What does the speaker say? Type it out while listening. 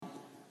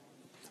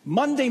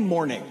Monday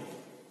morning.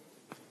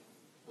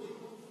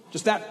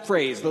 Just that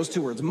phrase, those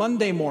two words,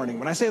 Monday morning.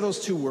 When I say those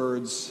two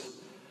words,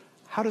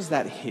 how does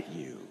that hit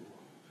you?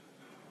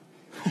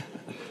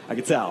 I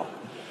can tell.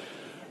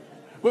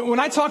 When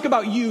I talk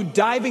about you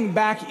diving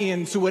back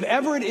into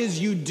whatever it is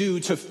you do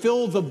to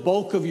fill the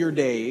bulk of your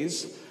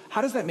days,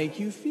 how does that make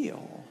you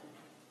feel?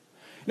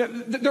 Now,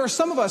 there are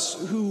some of us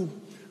who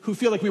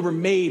feel like we were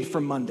made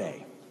for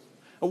Monday.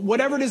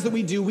 Whatever it is that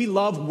we do, we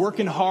love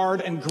working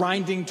hard and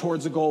grinding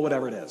towards a goal,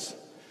 whatever it is.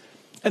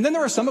 And then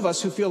there are some of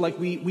us who feel like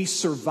we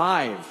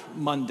survive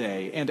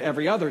Monday and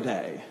every other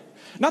day.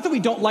 Not that we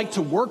don't like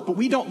to work, but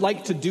we don't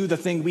like to do the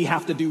thing we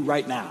have to do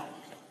right now.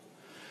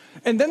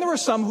 And then there are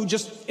some who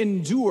just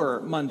endure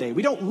Monday.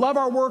 We don't love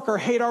our work or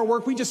hate our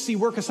work. We just see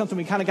work as something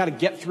we kind of got to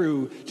get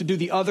through to do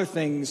the other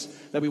things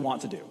that we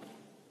want to do.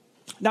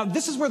 Now,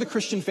 this is where the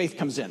Christian faith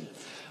comes in.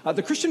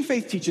 The Christian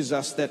faith teaches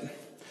us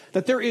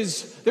that there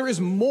is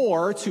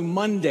more to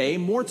Monday,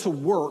 more to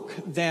work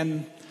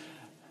than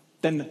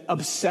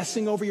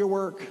obsessing over your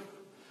work,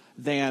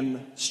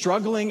 than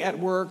struggling at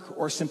work,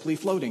 or simply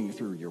floating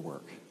through your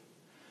work.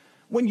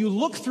 When you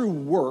look through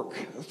work,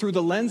 through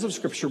the lens of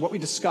Scripture, what we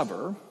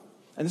discover,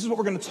 and this is what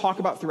we're going to talk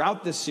about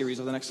throughout this series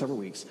over the next several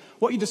weeks,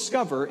 what you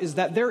discover is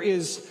that there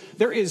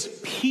is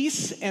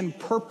peace and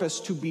purpose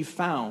to be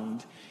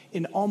found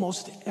in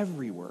almost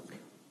every work.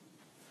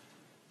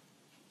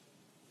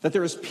 That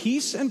there is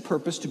peace and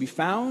purpose to be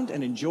found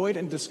and enjoyed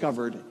and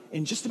discovered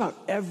in just about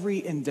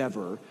every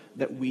endeavor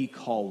that we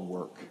call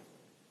work.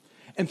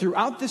 And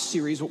throughout this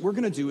series, what we're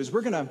going to do is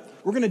we're going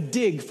to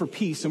dig for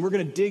peace and we're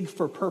going to dig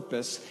for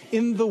purpose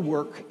in the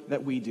work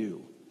that we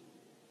do.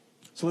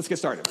 So let's get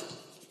started.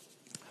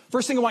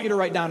 First thing I want you to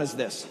write down is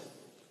this: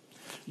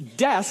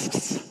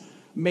 desks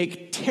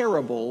make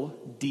terrible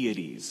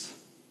deities.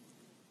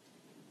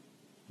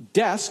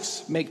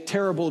 Desks make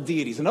terrible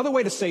deities. Another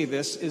way to say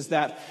this is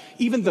that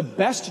even the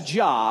best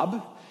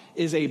job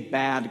is a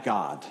bad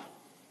God.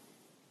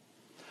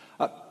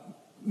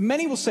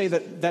 Many will say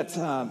that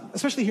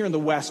especially here in the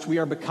West, we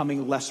are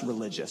becoming less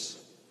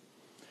religious.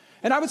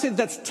 And I would say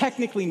that's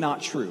technically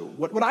not true.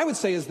 What I would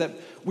say is that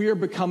we are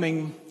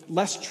becoming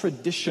less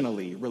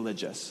traditionally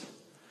religious.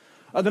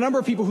 The number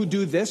of people who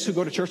do this, who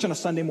go to church on a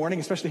Sunday morning,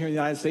 especially here in the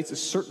United States, is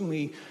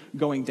certainly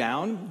going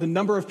down. The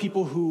number of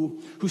people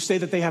who say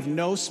that they have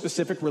no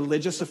specific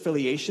religious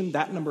affiliation,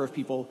 that number of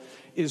people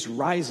is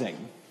rising.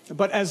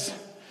 But as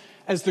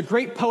the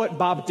great poet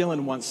Bob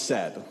Dylan once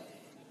said,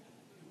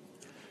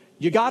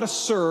 you got to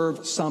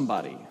serve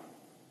somebody.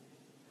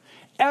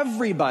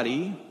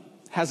 Everybody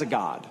has a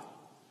God.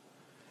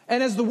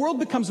 And as the world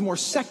becomes more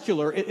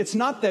secular, it's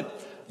not that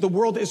the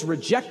world is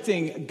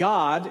rejecting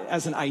God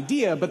as an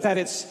idea, but that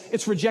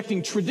it's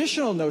rejecting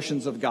traditional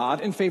notions of God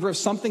in favor of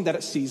something that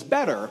it sees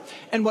better.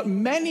 And what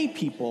many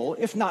people,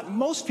 if not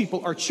most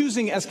people, are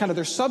choosing as kind of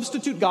their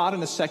substitute God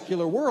in a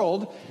secular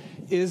world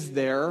is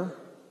their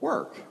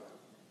work.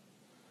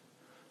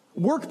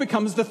 Work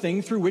becomes the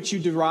thing through which you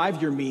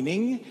derive your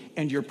meaning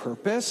and your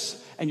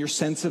purpose and your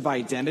sense of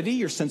identity,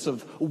 your sense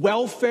of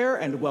welfare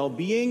and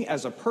well-being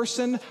as a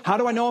person. How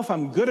do I know if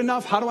I'm good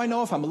enough? How do I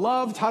know if I'm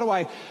loved? How do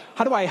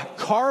I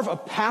carve a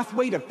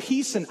pathway to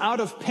peace and out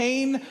of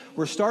pain?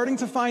 We're starting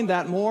to find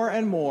that more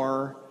and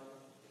more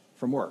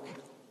from work.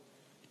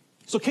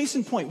 So case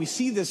in point, we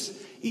see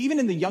this even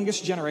in the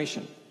youngest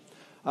generation.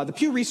 The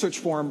Pew Research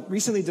Forum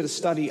recently did a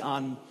study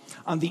on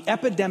the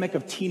epidemic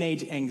of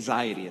teenage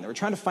anxiety, and they were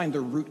trying to find the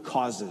root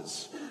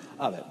causes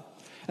of it.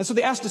 And so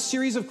they asked a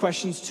series of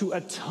questions to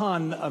a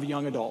ton of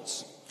young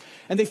adults.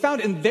 And they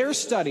found in their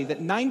study that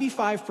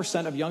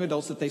 95% of young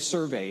adults that they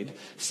surveyed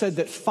said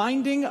that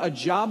finding a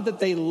job that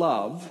they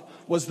love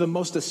was the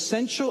most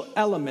essential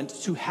element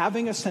to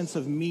having a sense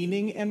of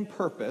meaning and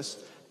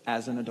purpose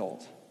as an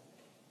adult.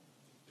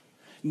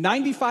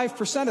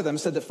 95% of them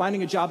said that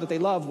finding a job that they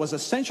love was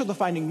essential to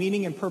finding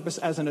meaning and purpose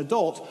as an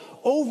adult,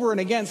 over and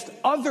against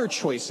other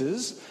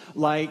choices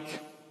like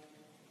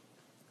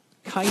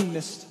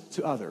kindness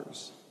to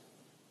others,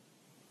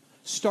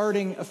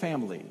 starting a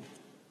family,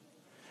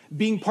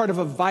 being part of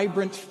a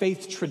vibrant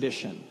faith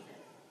tradition.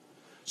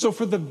 So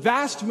for the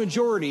vast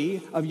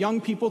majority of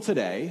young people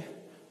today,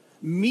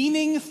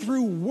 meaning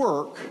through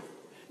work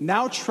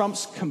now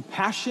trumps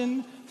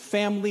compassion,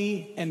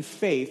 family, and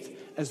faith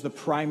as the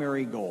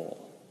primary goal.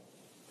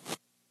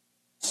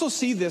 Also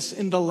see this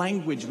in the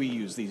language we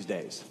use these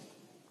days.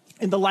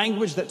 In the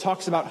language that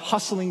talks about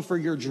hustling for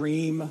your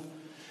dream,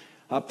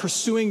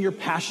 pursuing your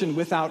passion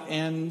without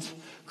end,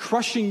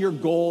 crushing your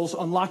goals,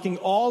 unlocking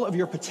all of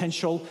your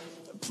potential.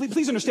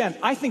 Please understand,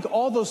 I think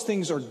all those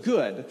things are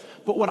good.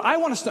 But what I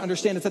want us to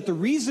understand is that the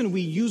reason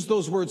we use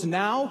those words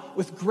now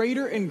with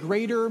greater and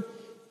greater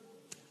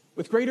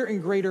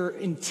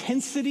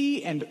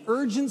intensity and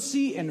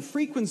urgency and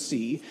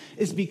frequency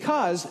is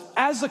because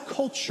as a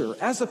culture,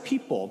 as a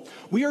people,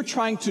 we are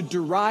trying to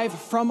derive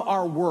from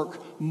our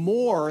work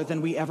more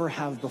than we ever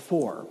have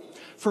before.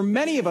 For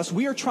many of us,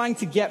 we are trying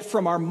to get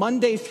from our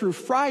Monday through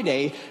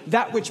Friday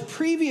that which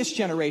previous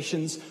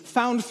generations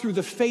found through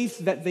the faith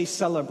that they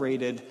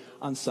celebrated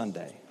on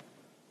Sunday.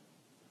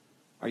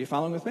 Are you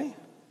following with me?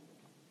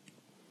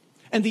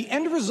 And the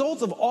end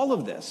result of all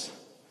of this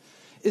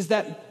is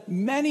that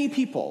many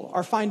people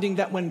are finding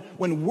that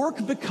when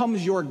work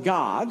becomes your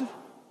God,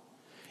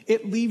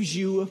 it leaves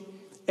you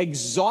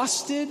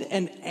exhausted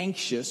and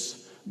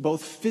anxious,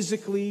 both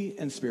physically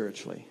and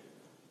spiritually.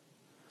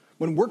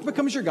 When work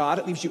becomes your God,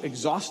 it leaves you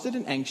exhausted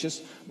and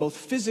anxious, both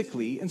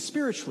physically and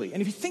spiritually.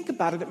 And if you think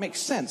about it, it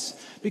makes sense.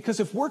 Because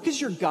if work is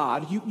your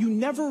God, you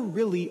never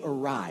really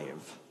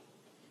arrive.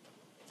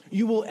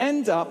 You will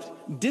end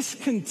up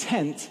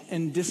discontent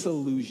and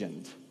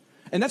disillusioned.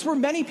 And that's where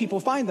many people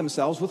find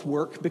themselves, with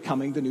work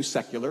becoming the new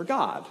secular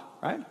God,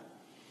 right?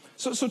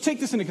 So take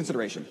this into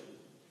consideration.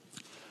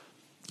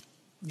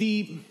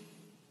 The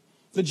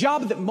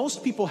job that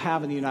most people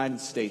have in the United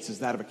States is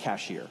that of a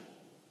cashier.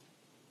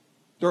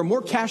 There are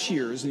more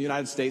cashiers in the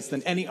United States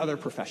than any other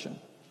profession.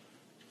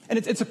 And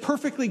it's a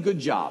perfectly good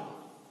job.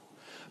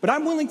 But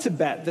I'm willing to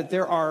bet that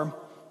there are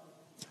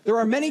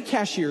many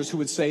cashiers who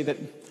would say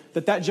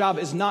that job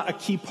is not a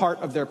key part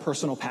of their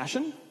personal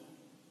passion,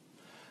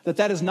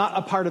 that is not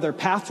a part of their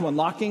path to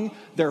unlocking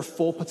their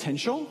full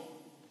potential,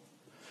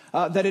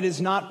 that it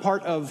is not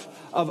part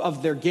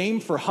of their game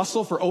for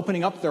hustle, for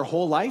opening up their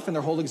whole life and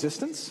their whole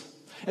existence.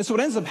 And so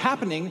what ends up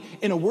happening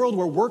in a world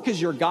where work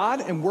is your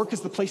God and work is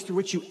the place through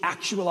which you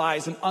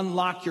actualize and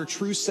unlock your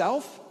true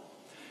self,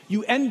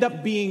 you end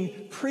up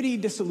being pretty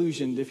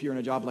disillusioned if you're in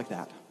a job like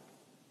that.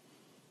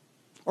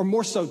 Or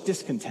more so,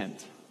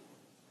 discontent.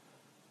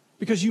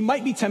 Because you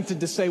might be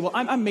tempted to say, well,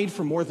 I'm made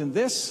for more than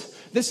this.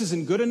 This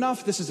isn't good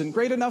enough. This isn't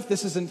great enough.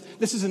 This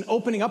isn't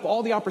opening up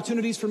all the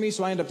opportunities for me,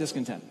 so I end up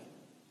discontent.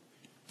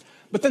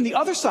 But then the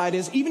other side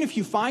is, even if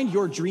you find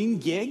your dream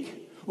gig,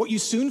 what you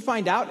soon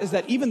find out is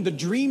that even the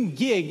dream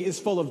gig is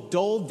full of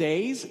dull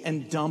days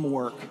and dumb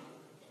work.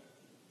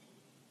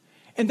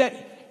 And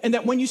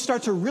that when you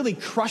start to really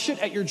crush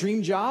it at your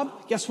dream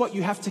job, guess what?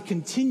 You have to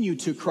continue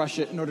to crush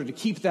it in order to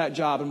keep that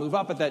job and move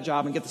up at that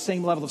job and get the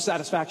same level of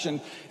satisfaction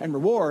and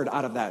reward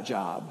out of that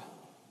job.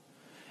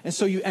 And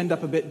so you end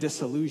up a bit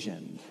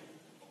disillusioned.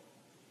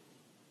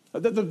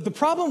 The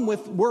problem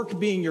with work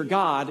being your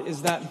God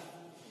is that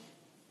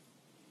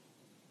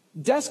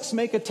desks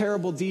make a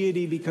terrible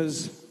deity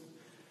because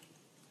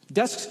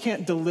desks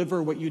can't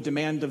deliver what you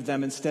demand of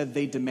them. Instead,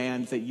 they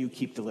demand that you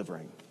keep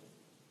delivering.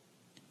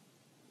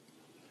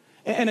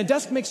 And a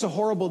desk makes a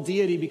horrible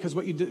deity because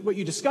what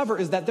you discover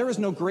is that there is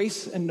no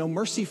grace and no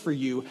mercy for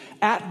you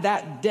at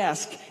that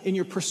desk in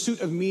your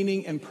pursuit of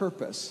meaning and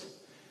purpose.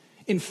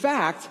 In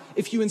fact,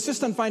 if you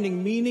insist on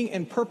finding meaning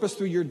and purpose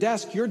through your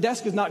desk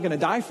is not going to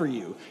die for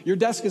you. Your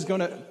desk is going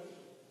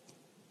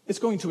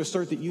to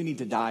assert that you need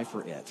to die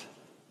for it.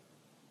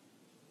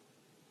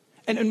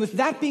 And with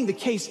that being the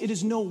case, it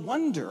is no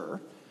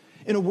wonder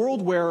in a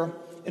world where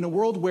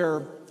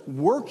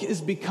work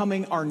is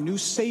becoming our new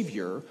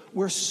savior,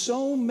 where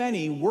so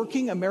many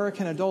working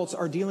American adults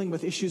are dealing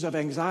with issues of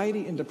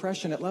anxiety and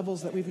depression at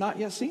levels that we've not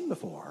yet seen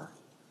before.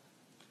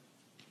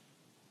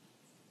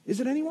 Is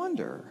it any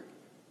wonder?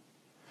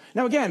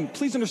 Now again,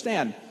 please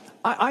understand,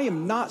 I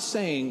am not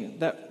saying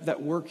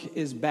that work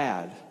is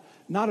bad.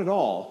 Not at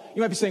all.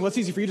 You might be saying, well, it's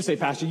easy for you to say,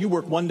 Pastor, you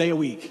work 1 day a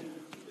week.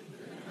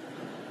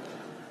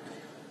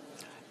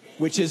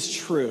 Which is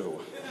true.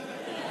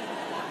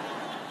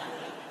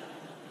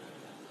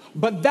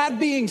 But that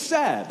being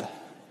said,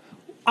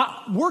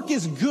 work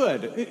is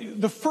good.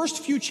 The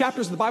first few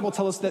chapters of the Bible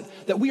tell us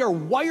that we are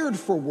wired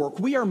for work.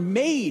 We are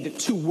made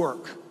to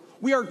work.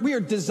 We are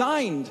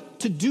designed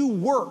to do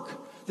work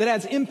that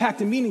adds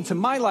impact and meaning to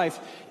my life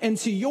and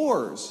to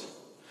yours.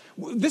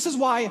 This is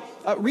why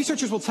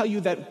researchers will tell you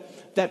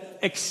that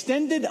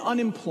extended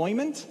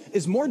unemployment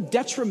is more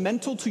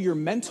detrimental to your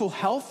mental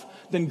health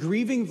than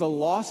grieving the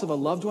loss of a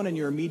loved one in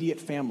your immediate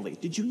family.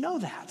 Did you know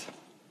that?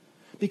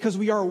 Because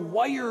we are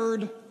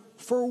wired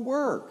for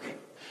work.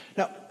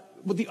 Now,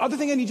 the other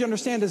thing I need you to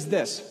understand is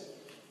this.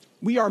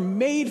 We are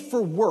made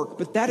for work,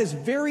 but that is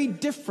very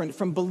different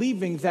from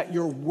believing that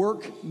your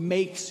work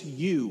makes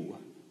you.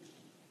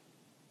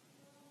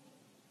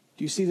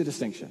 Do you see the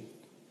distinction?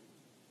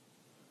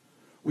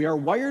 We are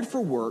wired for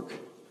work,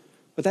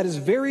 but that is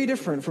very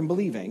different from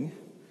believing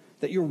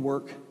that your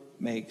work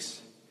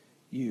makes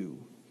you.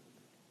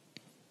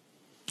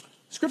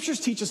 Scriptures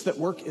teach us that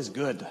work is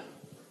good.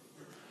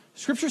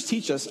 Scriptures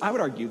teach us, I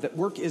would argue, that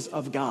work is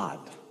of God.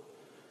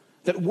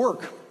 That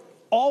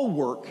all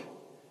work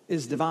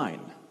is divine.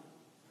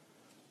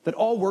 That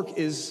all work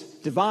is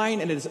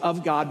divine and it is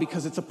of God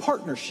because it's a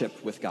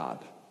partnership with God.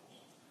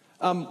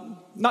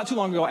 Not too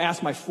long ago, I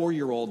asked my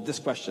 4-year-old this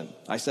question.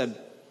 I said,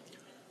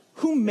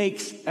 who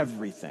makes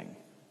everything?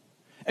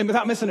 And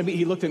without missing a beat,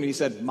 he looked at me and he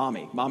said,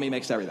 Mommy. Mommy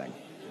makes everything.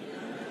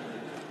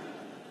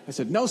 I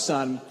said, no,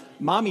 son.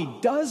 Mommy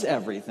does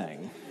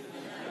everything.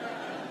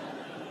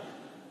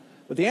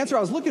 But the answer I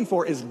was looking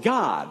for is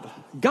God.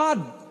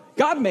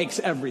 God makes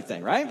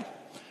everything, right?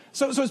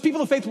 So as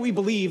people of faith, what we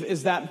believe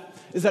is that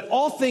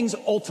all things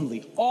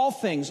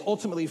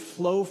ultimately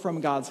flow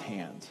from God's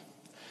hand.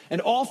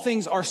 And all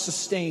things are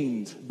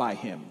sustained by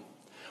him.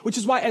 Which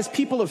is why as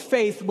people of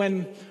faith,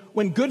 when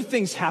good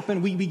things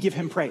happen, we give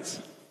him praise.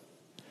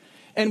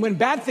 And when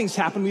bad things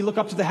happen, we look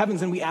up to the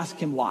heavens and we ask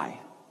him why.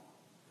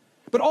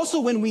 But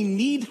also when we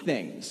need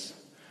things,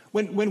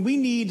 when we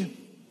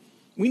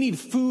need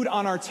food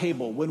on our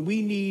table, when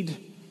we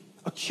need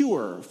a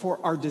cure for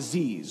our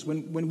disease,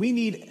 when we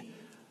need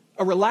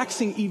a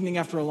relaxing evening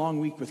after a long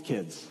week with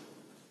kids,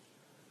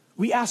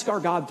 we ask our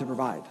God to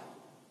provide.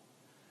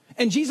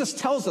 And Jesus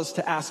tells us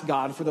to ask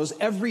God for those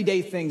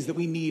everyday things that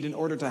we need in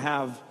order to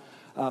have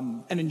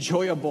an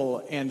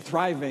enjoyable and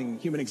thriving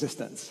human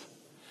existence.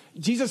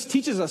 Jesus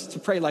teaches us to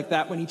pray like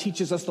that when he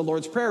teaches us the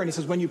Lord's Prayer. And he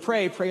says, when you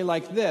pray, pray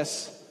like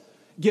this: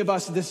 give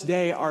us this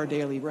day our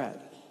daily bread.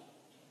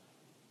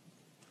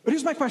 But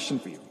here's my question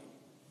for you.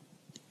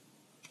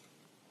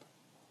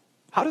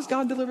 How does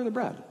God deliver the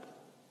bread?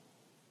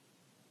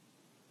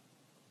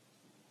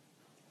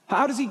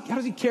 How does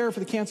he care for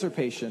the cancer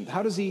patient?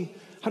 How does he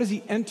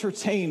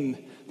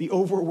entertain the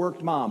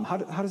overworked mom? How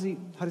does he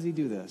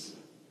do this?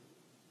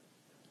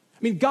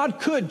 I mean, God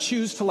could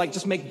choose to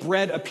just make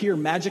bread appear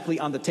magically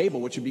on the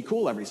table, which would be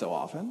cool every so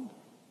often.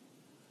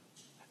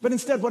 But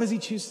instead, what does he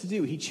choose to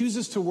do? He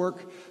chooses to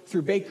work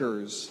through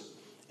bakers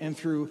and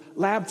through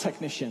lab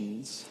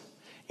technicians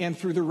and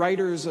through the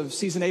writers of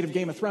season 8 of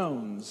Game of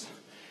Thrones.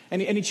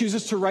 And he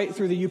chooses to write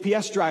through the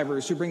UPS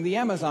drivers who bring the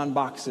Amazon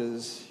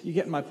boxes. You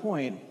get my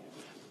point.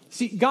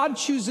 See, God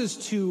chooses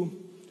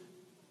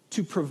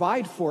to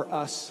provide for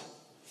us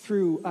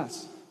through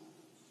us.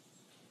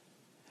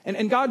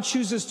 And God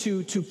chooses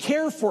to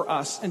care for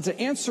us and to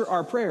answer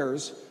our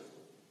prayers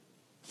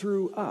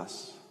through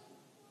us.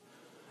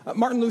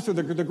 Martin Luther,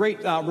 the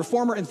great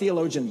reformer and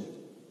theologian,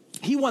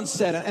 he once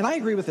said, and I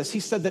agree with this, he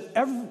said that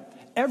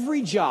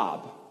every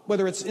job,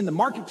 whether it's in the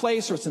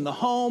marketplace or it's in the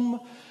home,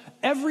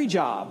 every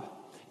job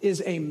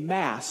is a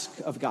mask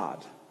of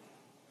God.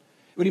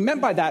 What he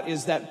meant by that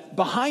is that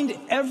behind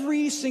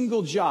every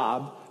single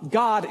job,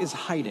 God is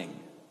hiding.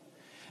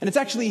 And it's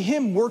actually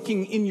him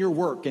working in your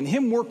work and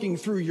him working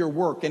through your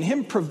work and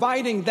him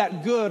providing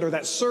that good or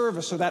that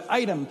service or that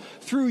item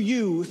through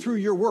you, through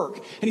your work.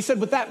 And he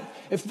said,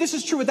 if this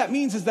is true, what that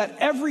means is that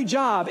every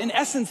job, in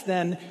essence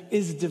then,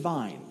 is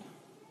divine.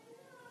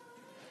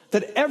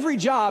 That every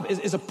job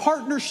is a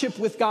partnership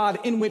with God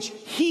in which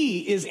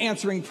he is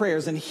answering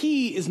prayers and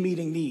he is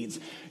meeting needs.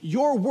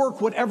 Your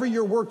work, whatever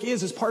your work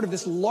is part of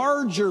this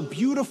larger,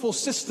 beautiful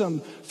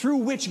system through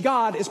which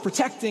God is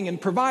protecting and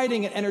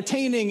providing and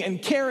entertaining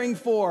and caring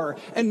for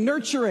and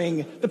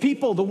nurturing the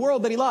people, the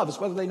world that he loves,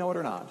 whether they know it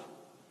or not.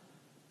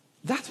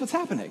 That's what's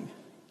happening.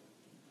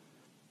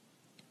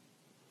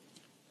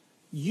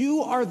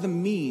 You are the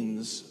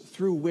means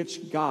through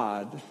which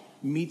God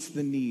meets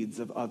the needs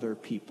of other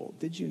people.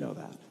 Did you know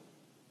that?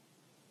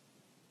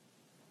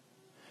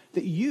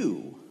 That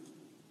you,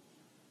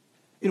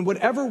 in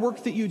whatever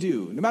work that you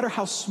do, no matter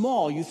how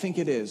small you think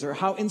it is or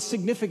how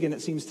insignificant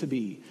it seems to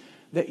be,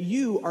 that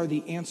you are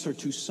the answer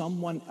to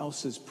someone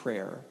else's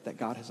prayer that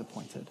God has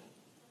appointed.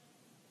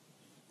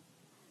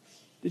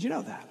 Did you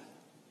know that?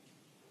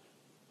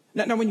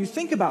 Now when you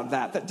think about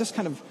that, that just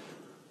kind of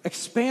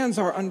expands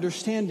our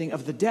understanding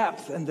of the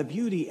depth and the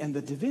beauty and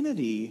the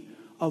divinity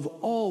of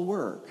all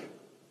work.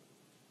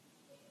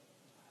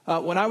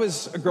 When I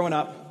was growing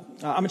up,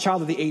 I'm a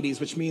child of the 80s,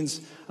 which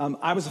means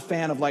I was a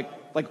fan of like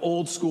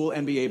old school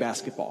NBA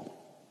basketball.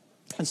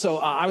 And so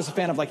I was a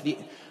fan of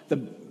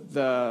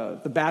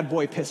the bad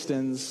boy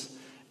Pistons,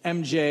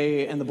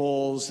 MJ and the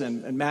Bulls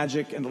and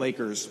Magic and the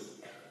Lakers.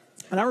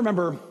 And I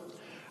remember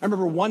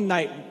one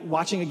night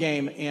watching a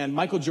game and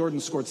Michael Jordan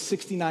scored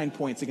 69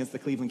 points against the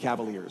Cleveland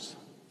Cavaliers.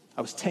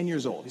 I was 10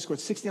 years old. He scored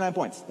 69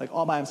 points,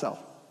 all by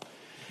himself.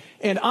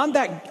 And on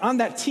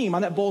that team,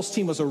 on that Bulls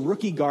team, was a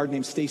rookie guard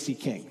named Stacey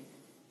King.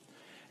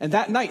 And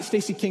that night,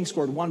 Stacey King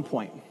scored 1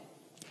 point.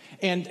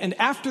 And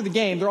after the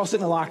game, they're all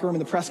sitting in the locker room,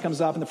 and the press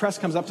comes up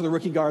to the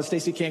rookie guard,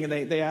 Stacey King,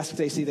 and they ask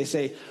Stacey, they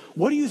say,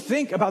 "What do you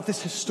think about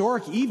this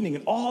historic evening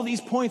and all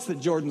these points that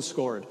Jordan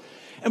scored?"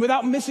 And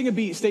without missing a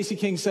beat, Stacey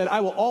King said,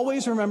 "I will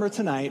always remember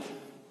tonight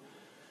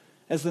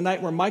as the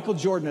night where Michael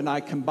Jordan and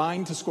I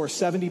combined to score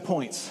 70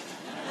 points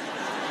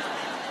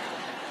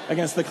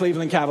against the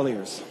Cleveland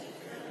Cavaliers."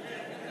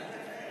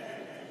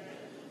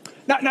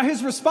 Now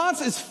his response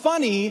is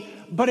funny,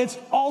 but it's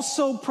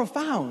also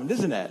profound,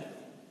 isn't it?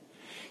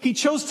 He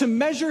chose to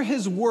measure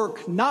his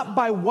work not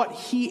by what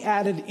he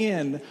added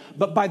in,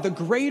 but by the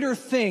greater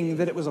thing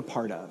that it was a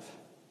part of.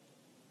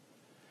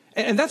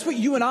 And that's what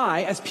you and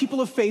I, as people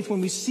of faith, when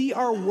we see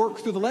our work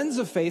through the lens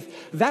of faith,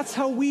 that's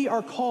how we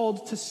are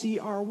called to see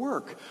our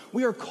work.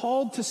 We are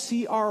called to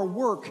see our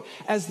work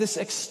as this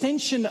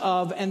extension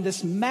of and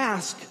this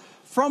mask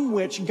from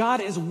which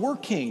God is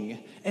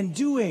working and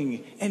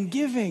doing and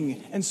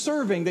giving and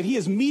serving, that he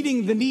is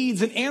meeting the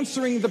needs and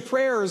answering the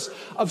prayers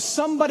of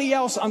somebody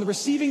else on the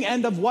receiving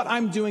end of what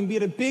I'm doing, be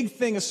it a big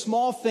thing, a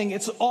small thing.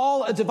 It's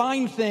all a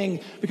divine thing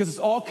because it's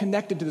all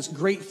connected to this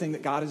great thing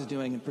that God is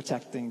doing and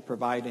protecting,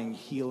 providing,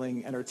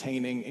 healing,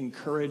 entertaining,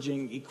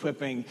 encouraging,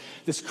 equipping,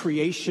 this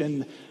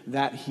creation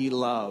that he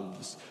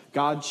loves.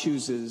 God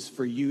chooses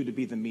for you to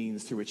be the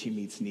means through which he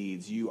meets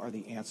needs. You are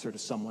the answer to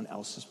someone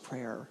else's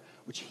prayer,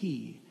 which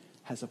he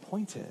has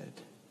appointed.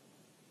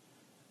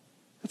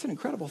 That's an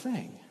incredible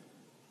thing.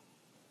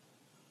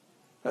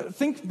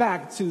 Think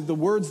back to the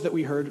words that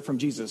we heard from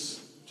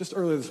Jesus just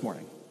earlier this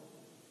morning.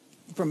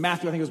 From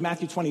Matthew, I think it was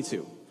Matthew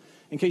 22.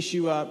 In case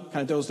you kind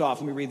of dozed off,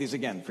 let me read these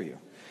again for you.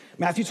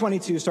 Matthew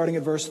 22, starting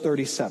at verse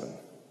 37.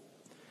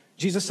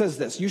 Jesus says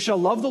this, "You shall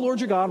love the Lord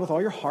your God with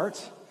all your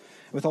heart,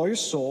 and with all your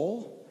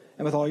soul,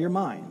 and with all your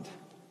mind.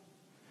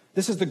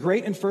 This is the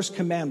great and first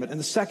commandment, and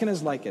the second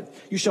is like it.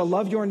 You shall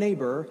love your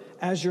neighbor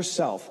as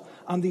yourself.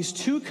 On these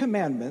two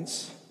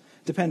commandments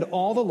depend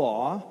all the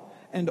law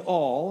and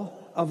all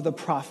of the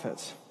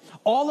prophets."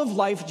 All of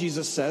life,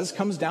 Jesus says,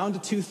 comes down to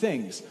two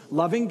things: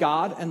 loving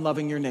God and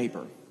loving your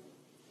neighbor.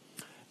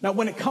 Now,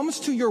 when it comes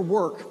to your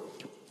work,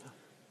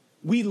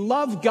 we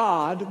love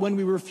God when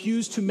we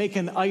refuse to make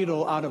an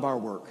idol out of our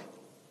work.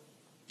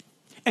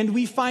 And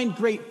we find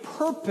great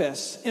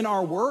purpose in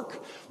our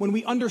work when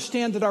we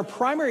understand that our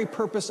primary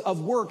purpose of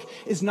work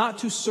is not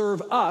to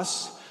serve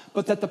us,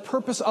 but that the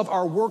purpose of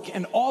our work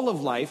and all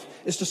of life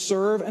is to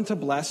serve and to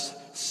bless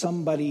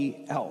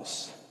somebody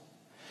else.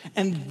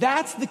 And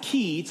that's the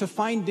key to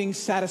finding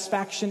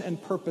satisfaction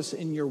and purpose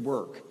in your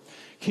work.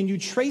 Can you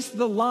trace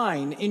the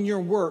line in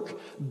your work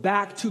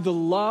back to the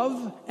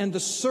love and the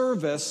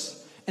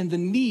service and the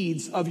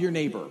needs of your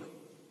neighbor?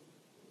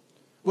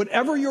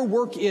 Whatever your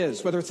work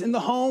is, whether it's in the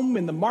home,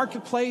 in the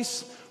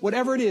marketplace,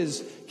 whatever it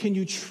is, can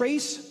you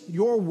trace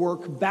your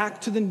work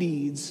back to the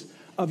needs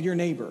of your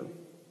neighbor?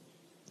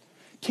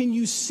 Can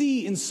you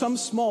see in some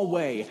small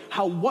way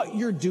how what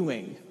you're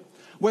doing,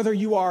 whether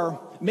you are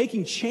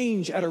making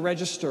change at a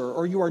register,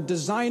 or you are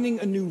designing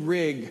a new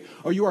rig,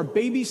 or you are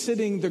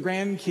babysitting the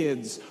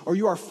grandkids, or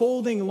you are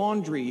folding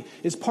laundry,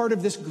 is part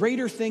of this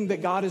greater thing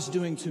that God is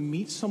doing to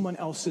meet someone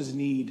else's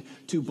need,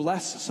 to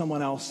bless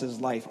someone else's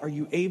life? Are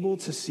you able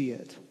to see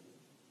it?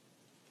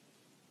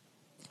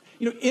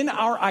 You know, in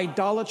our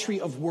idolatry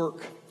of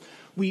work,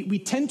 we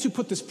tend to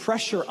put this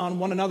pressure on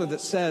one another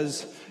that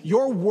says,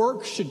 your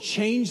work should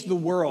change the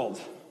world.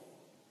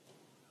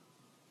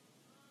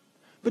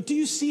 But do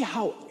you see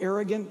how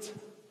arrogant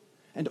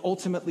and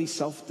ultimately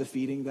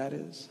self-defeating that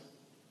is?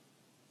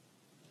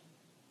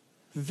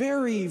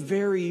 Very,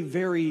 very,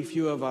 very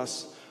few of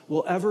us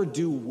will ever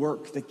do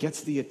work that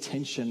gets the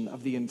attention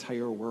of the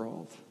entire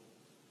world.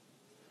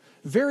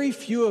 Very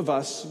few of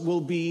us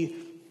will be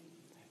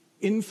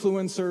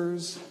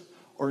influencers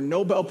or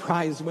Nobel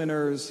Prize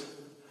winners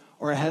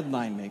or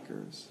headline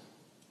makers.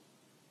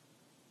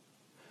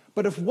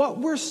 But if what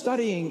we're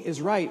studying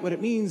is right, what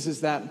it means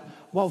is that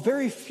while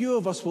very few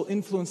of us will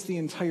influence the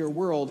entire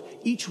world,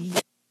 each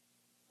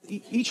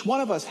one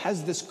of us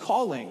has this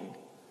calling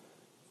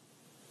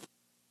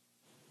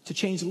to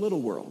change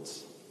little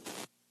worlds,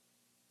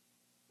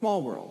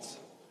 small worlds,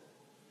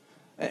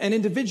 an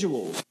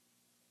individual,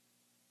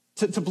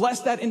 to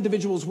bless that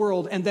individual's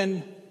world. And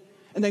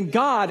then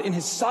God, in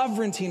his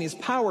sovereignty and his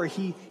power,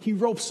 he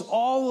ropes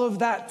all of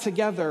that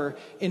together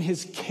in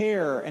his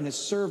care and his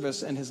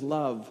service and his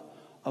love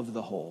of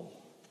the whole.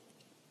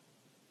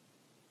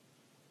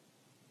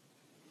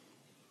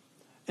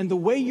 And the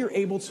way you're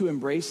able to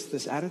embrace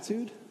this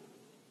attitude,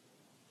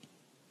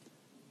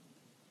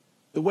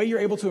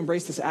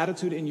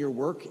 in your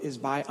work is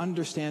by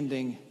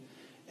understanding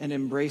and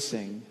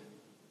embracing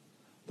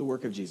the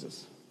work of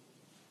Jesus.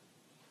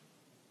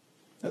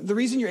 The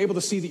reason you're able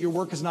to see that your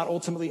work is not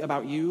ultimately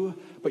about you,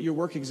 but your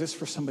work exists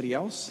for somebody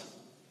else,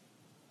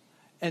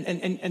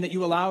 and that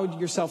you allowed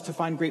yourself to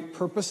find great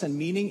purpose and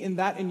meaning in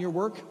that in your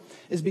work,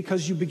 is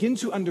because you begin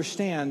to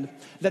understand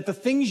that the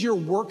things your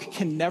work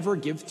can never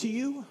give to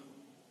you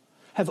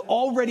have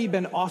already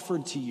been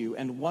offered to you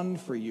and won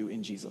for you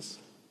in Jesus.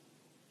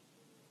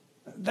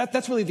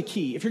 That's really the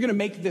key if you're going to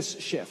make this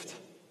shift.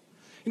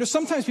 You know,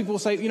 sometimes people will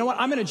say, you know what,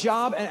 I'm in a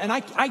job and I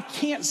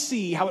can't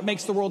see how it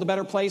makes the world a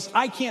better place.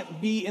 I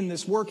can't be in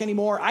this work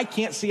anymore. I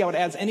can't see how it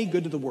adds any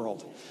good to the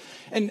world.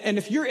 And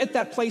if you're at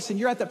that place and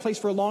you're at that place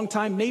for a long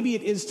time, maybe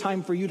it is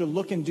time for you to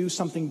look and do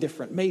something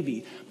different,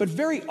 maybe. But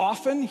very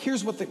often,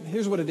 here's what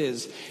it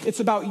is. It's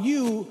about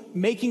you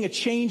making a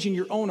change in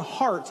your own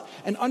heart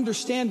and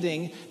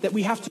understanding that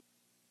we have to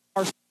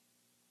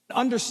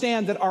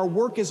understand that our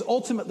work is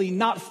ultimately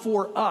not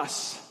for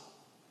us,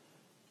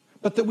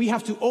 but that we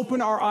have to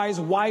open our eyes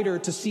wider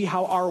to see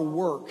how our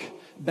work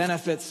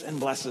benefits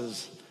and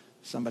blesses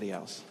somebody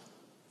else.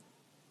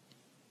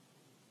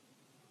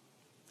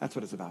 That's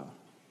what it's about.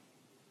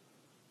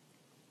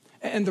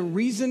 And the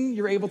reason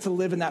you're able to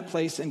live in that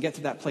place and get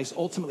to that place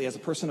ultimately as a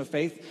person of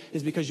faith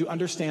is because you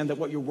understand that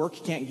what your work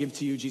can't give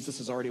to you, Jesus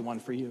has already won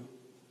for you.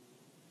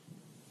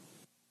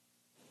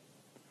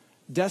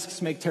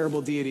 Desks make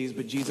terrible deities,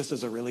 but Jesus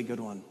is a really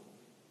good one.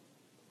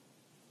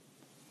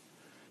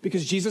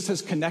 Because Jesus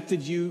has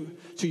connected you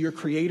to your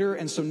Creator,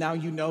 and so now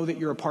you know that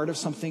you're a part of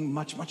something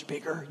much, much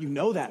bigger. You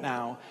know that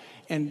now,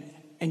 and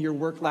your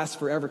work lasts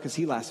forever because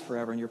He lasts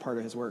forever, and you're part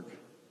of His work.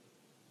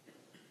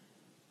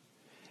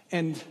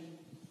 And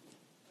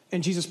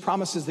Jesus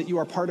promises that you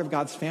are part of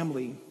God's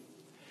family,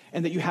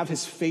 and that you have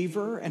His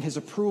favor and His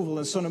approval,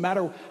 and so no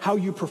matter how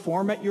you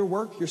perform at your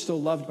work, you're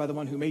still loved by the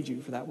one who made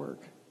you for that work.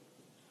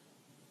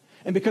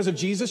 And because of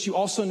Jesus, you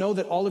also know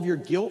that all of your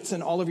guilt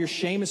and all of your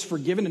shame is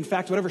forgiven. In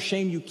fact, whatever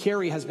shame you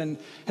carry has been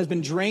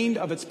drained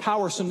of its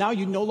power. So now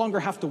you no longer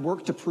have to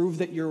work to prove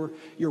that you're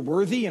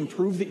worthy and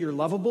prove that you're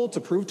lovable,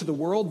 to prove to the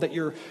world that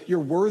you're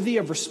worthy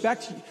of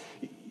respect.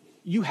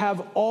 You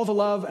have all the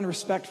love and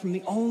respect from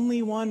the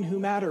only one who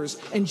matters.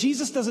 And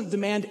Jesus doesn't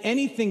demand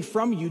anything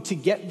from you to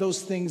get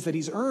those things that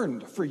he's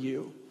earned for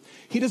you.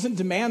 He doesn't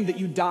demand that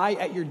you die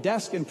at your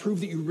desk and prove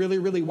that you really,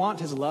 really want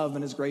his love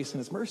and his grace and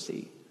his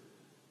mercy.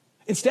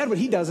 Instead, what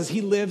he does is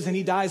he lives and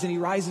he dies and he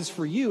rises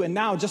for you. And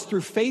now, just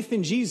through faith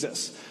in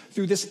Jesus,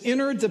 through this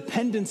inner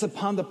dependence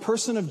upon the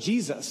person of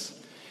Jesus,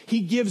 he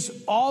gives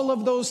all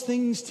of those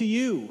things to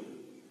you.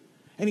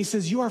 And he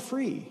says, you are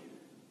free.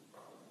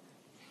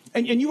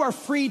 And you are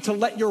free to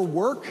let your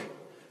work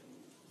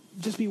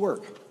just be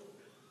work.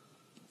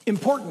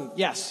 Important,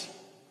 yes.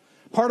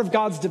 Part of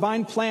God's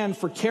divine plan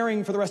for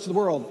caring for the rest of the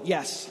world,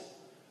 yes.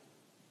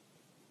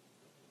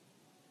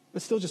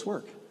 But still just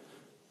work.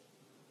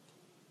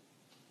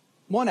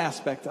 One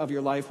aspect of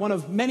your life, one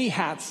of many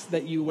hats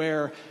that you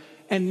wear,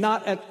 and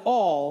not at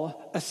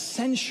all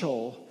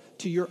essential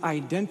to your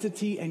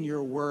identity and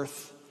your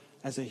worth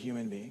as a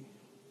human being.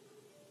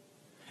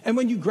 And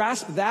when you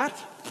grasp that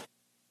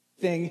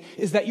thing,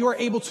 is that you are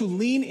able to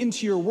lean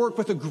into your work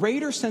with a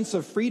greater sense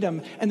of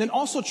freedom, and then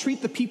also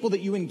treat the people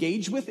that you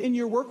engage with in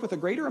your work with a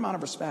greater amount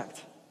of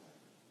respect.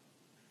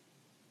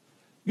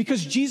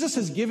 Because Jesus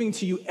is giving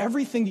to you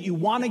everything that you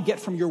want to get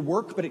from your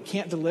work, but it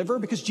can't deliver,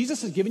 because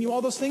Jesus has given you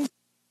all those things,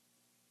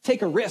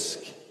 take a risk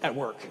at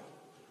work.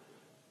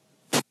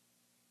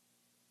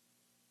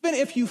 Even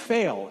if you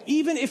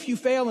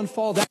fail and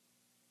fall down,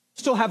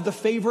 you still have the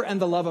favor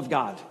and the love of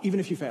God, even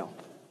if you fail.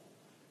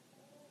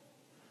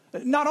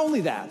 Not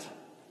only that,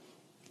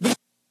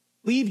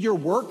 leave your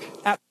work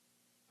at,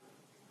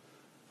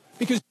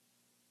 because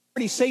God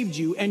already saved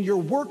you and your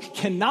work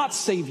cannot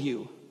save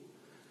you.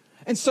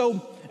 And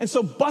so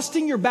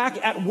busting your back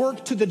at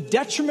work to the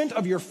detriment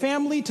of your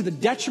family, to the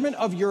detriment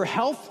of your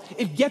health,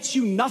 it gets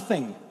you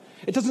nothing.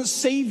 It doesn't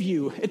save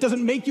you. It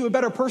doesn't make you a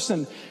better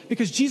person,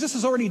 because Jesus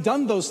has already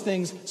done those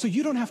things, so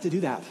you don't have to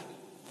do that.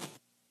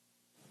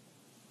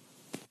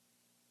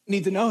 You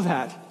need to know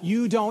that.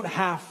 You don't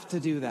have to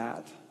do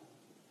that.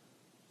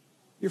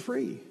 You're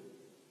free.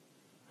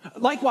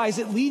 Likewise,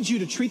 it leads you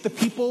to treat the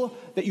people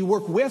that you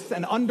work with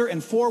and under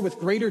and for with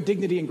greater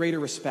dignity and greater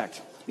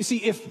respect. You see,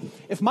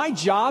 if my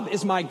job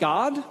is my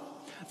God,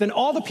 then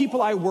all the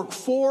people I work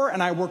for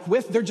and I work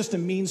with, they're just a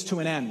means to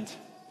an end.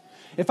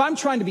 If I'm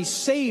trying to be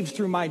saved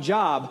through my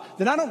job,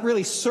 then I don't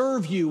really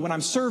serve you when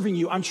I'm serving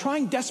you. I'm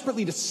trying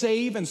desperately to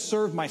save and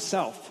serve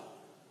myself.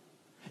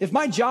 If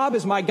my job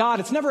is my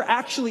God, it's never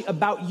actually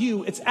about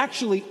you. It's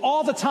actually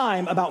all the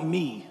time about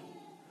me.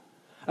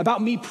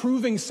 About me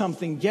proving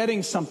something,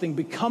 getting something,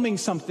 becoming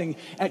something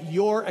at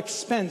your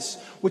expense,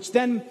 which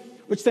then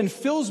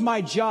fills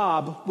my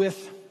job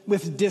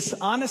with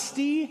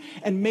dishonesty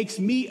and makes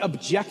me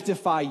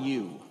objectify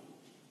you.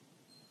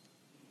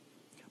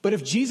 But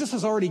if Jesus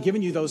has already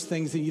given you those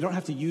things, then you don't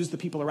have to use the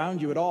people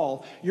around you at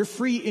all. You're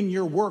free in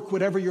your work,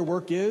 whatever your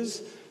work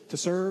is, to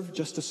serve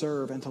just to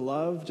serve, and to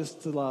love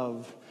just to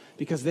love,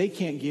 because they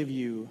can't give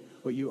you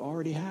what you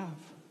already have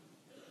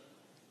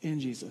in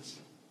Jesus.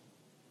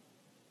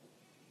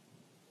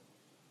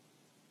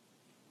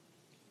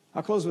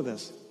 I'll close with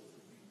this.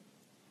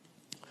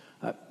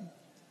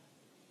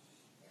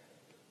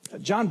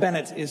 John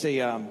Bennett is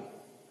he's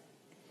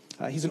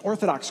an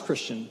Orthodox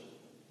Christian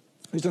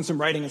who's done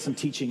some writing and some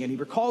teaching, and he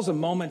recalls a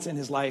moment in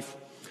his life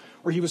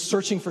where he was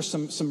searching for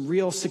some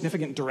real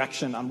significant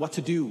direction on what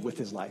to do with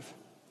his life.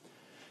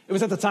 It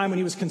was at the time when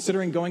he was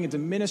considering going into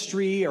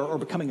ministry or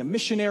becoming a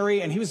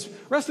missionary, and he was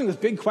wrestling with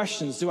big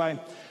questions. Do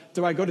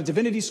I go to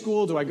divinity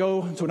school? Do I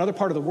go to another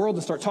part of the world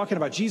and start talking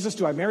about Jesus?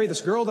 Do I marry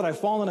this girl that I've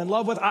fallen in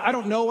love with? I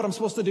don't know what I'm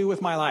supposed to do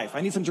with my life.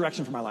 I need some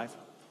direction for my life.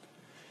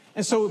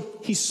 And so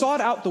he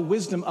sought out the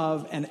wisdom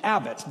of an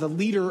abbot, the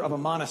leader of a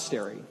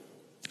monastery,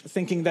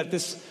 thinking that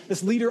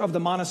this leader of the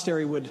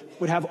monastery would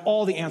have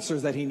all the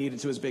answers that he needed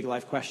to his big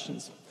life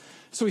questions.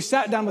 So he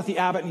sat down with the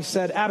abbot and he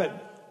said, "Abbot,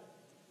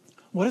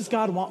 what does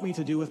God want me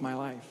to do with my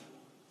life?"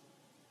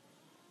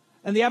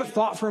 And the abbot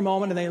thought for a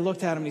moment, and then he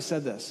looked at him and he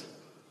said this: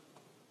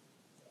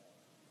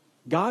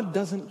 "God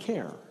doesn't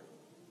care."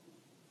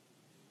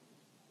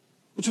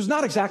 Which was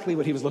not exactly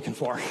what he was looking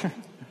for.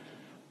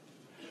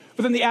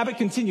 But then the abbot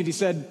continued. He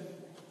said,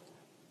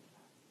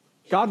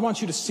 "God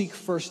wants you to seek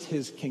first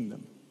his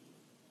kingdom."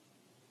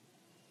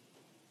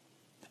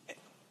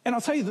 And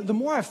I'll tell you, the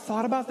more I've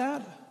thought about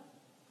that,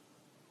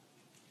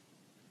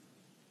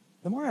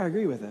 the more I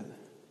agree with it.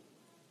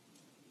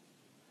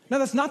 Now,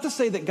 that's not to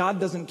say that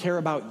God doesn't care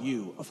about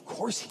you. Of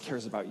course he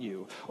cares about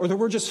you. Or that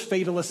we're just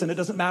fatalists and it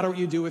doesn't matter what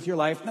you do with your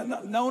life.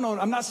 No,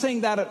 I'm not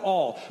saying that at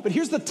all. But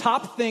here's the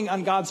top thing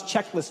on God's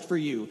checklist for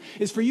you,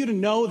 is for you to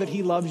know that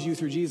he loves you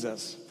through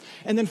Jesus.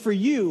 And then for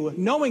you,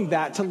 knowing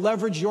that, to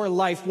leverage your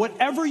life,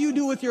 whatever you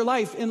do with your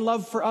life, in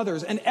love for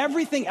others. And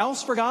everything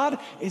else for God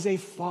is a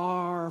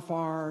far,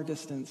 far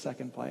distant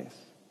second place.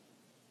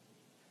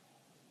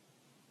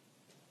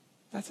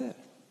 That's it.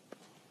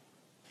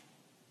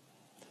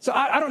 So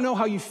I don't know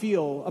how you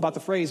feel about the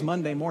phrase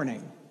Monday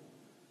morning.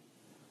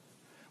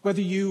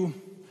 Whether you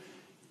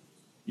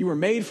were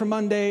made for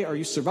Monday, or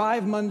you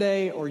survive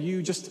Monday, or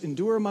you just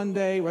endure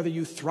Monday, whether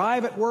you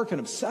thrive at work and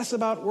obsess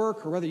about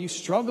work, or whether you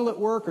struggle at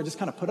work or just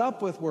kind of put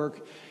up with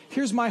work,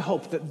 here's my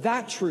hope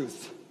that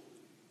truth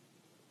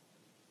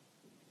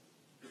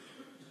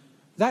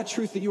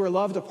that you are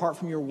loved apart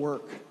from your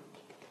work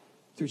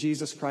through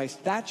Jesus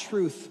Christ, that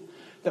truth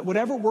that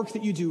whatever work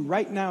that you do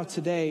right now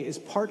today is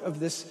part of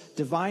this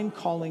divine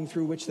calling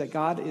through which that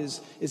God is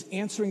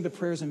answering the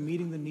prayers and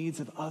meeting the needs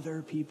of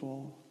other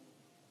people.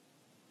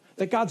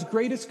 That God's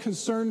greatest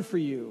concern for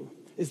you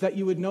is that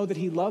you would know that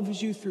he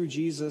loves you through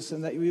Jesus,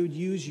 and that you would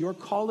use your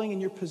calling and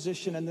your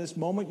position in this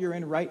moment you're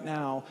in right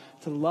now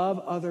to love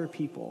other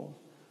people.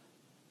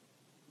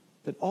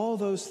 That all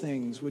those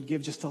things would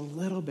give just a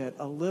little bit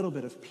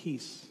of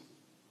peace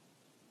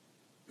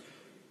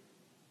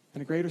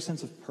and a greater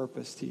sense of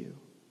purpose to you.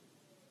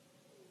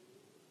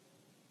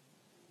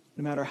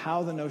 No matter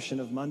how the notion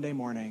of Monday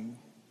morning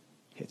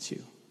hits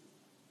you.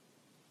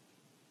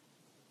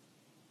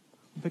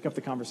 We'll pick up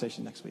the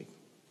conversation next week.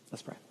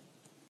 Let's pray.